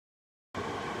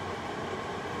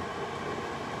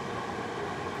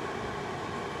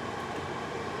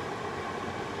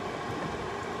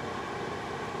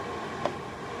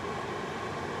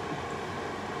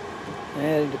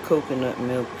added the coconut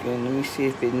milk in. Let me see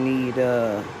if it need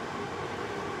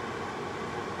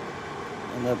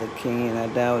another can. I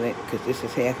doubt it, because this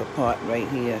is half a pot right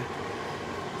here.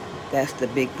 That's the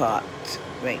big pot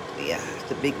right there. It's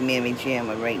the big Mary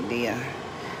Jammer right there.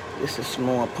 This is a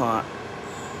small pot.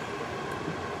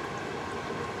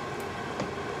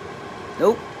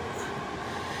 Nope.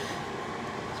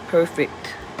 It's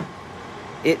perfect.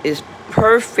 It is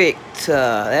perfect.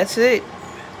 That's it.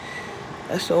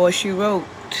 That's all she wrote.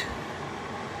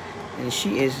 And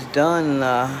she is done.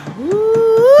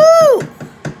 Woo!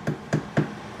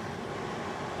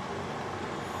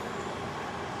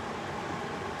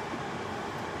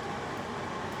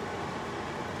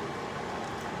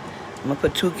 I'm gonna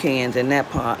put 2 cans in that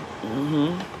pot.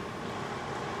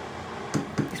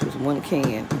 This was 1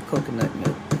 can of coconut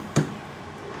milk.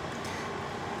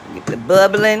 Get the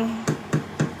bubbling.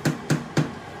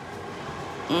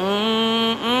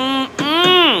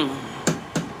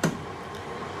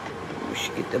 We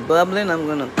should get the bubbling. I'm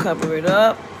gonna cover it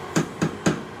up.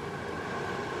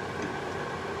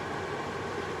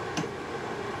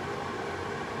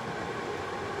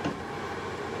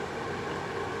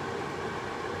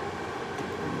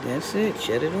 That's it.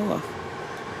 Shut it off.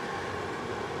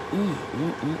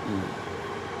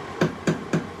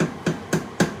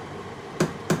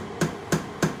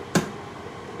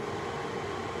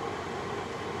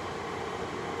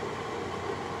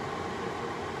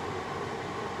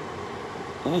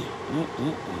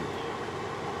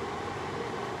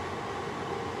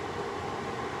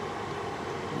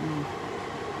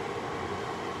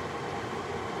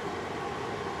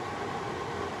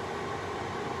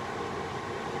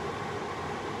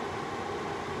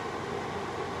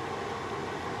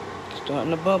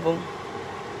 Starting to bubble.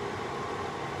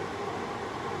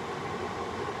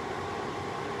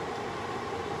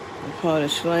 The pot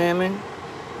is slamming.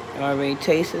 I already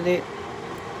tasted it.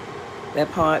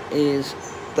 That pot is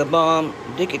the bomb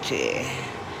dickety.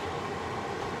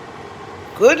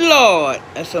 Good Lord,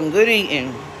 that's some good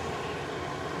eating.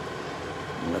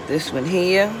 Put this one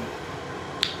here.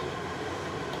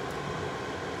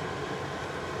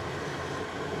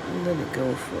 Let it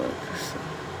go for it.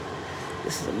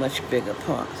 This is a much bigger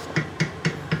pot. So.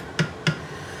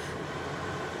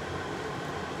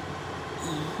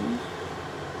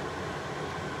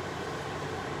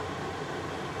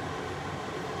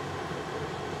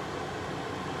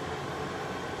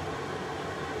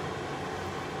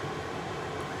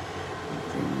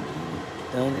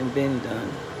 Done and been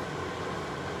done.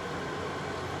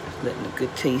 Just letting the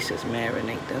good tastes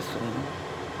marinate, that's all.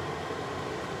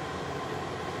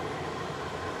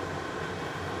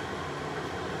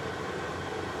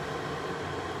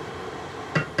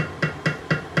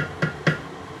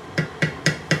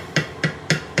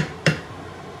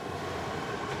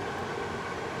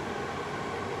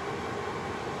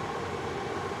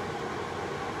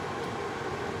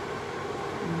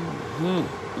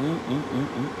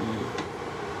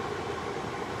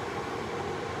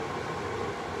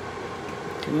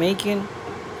 Jamaican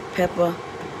pepper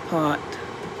pot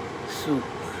soup.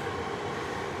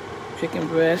 Chicken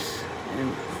breast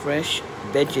and fresh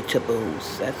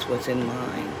vegetables. That's what's in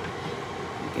mine.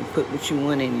 You can put what you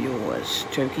want in yours.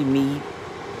 Turkey meat,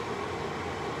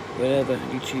 whatever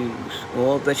you choose.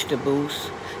 All vegetables.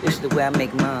 This is the way I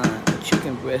make mine.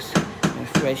 Chicken breast and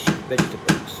fresh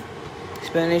vegetables.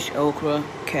 Spinach, okra,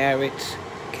 carrots,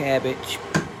 cabbage,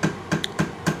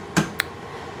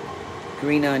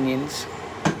 green onions.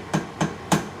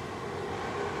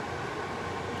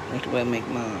 That's the way I make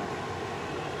mine.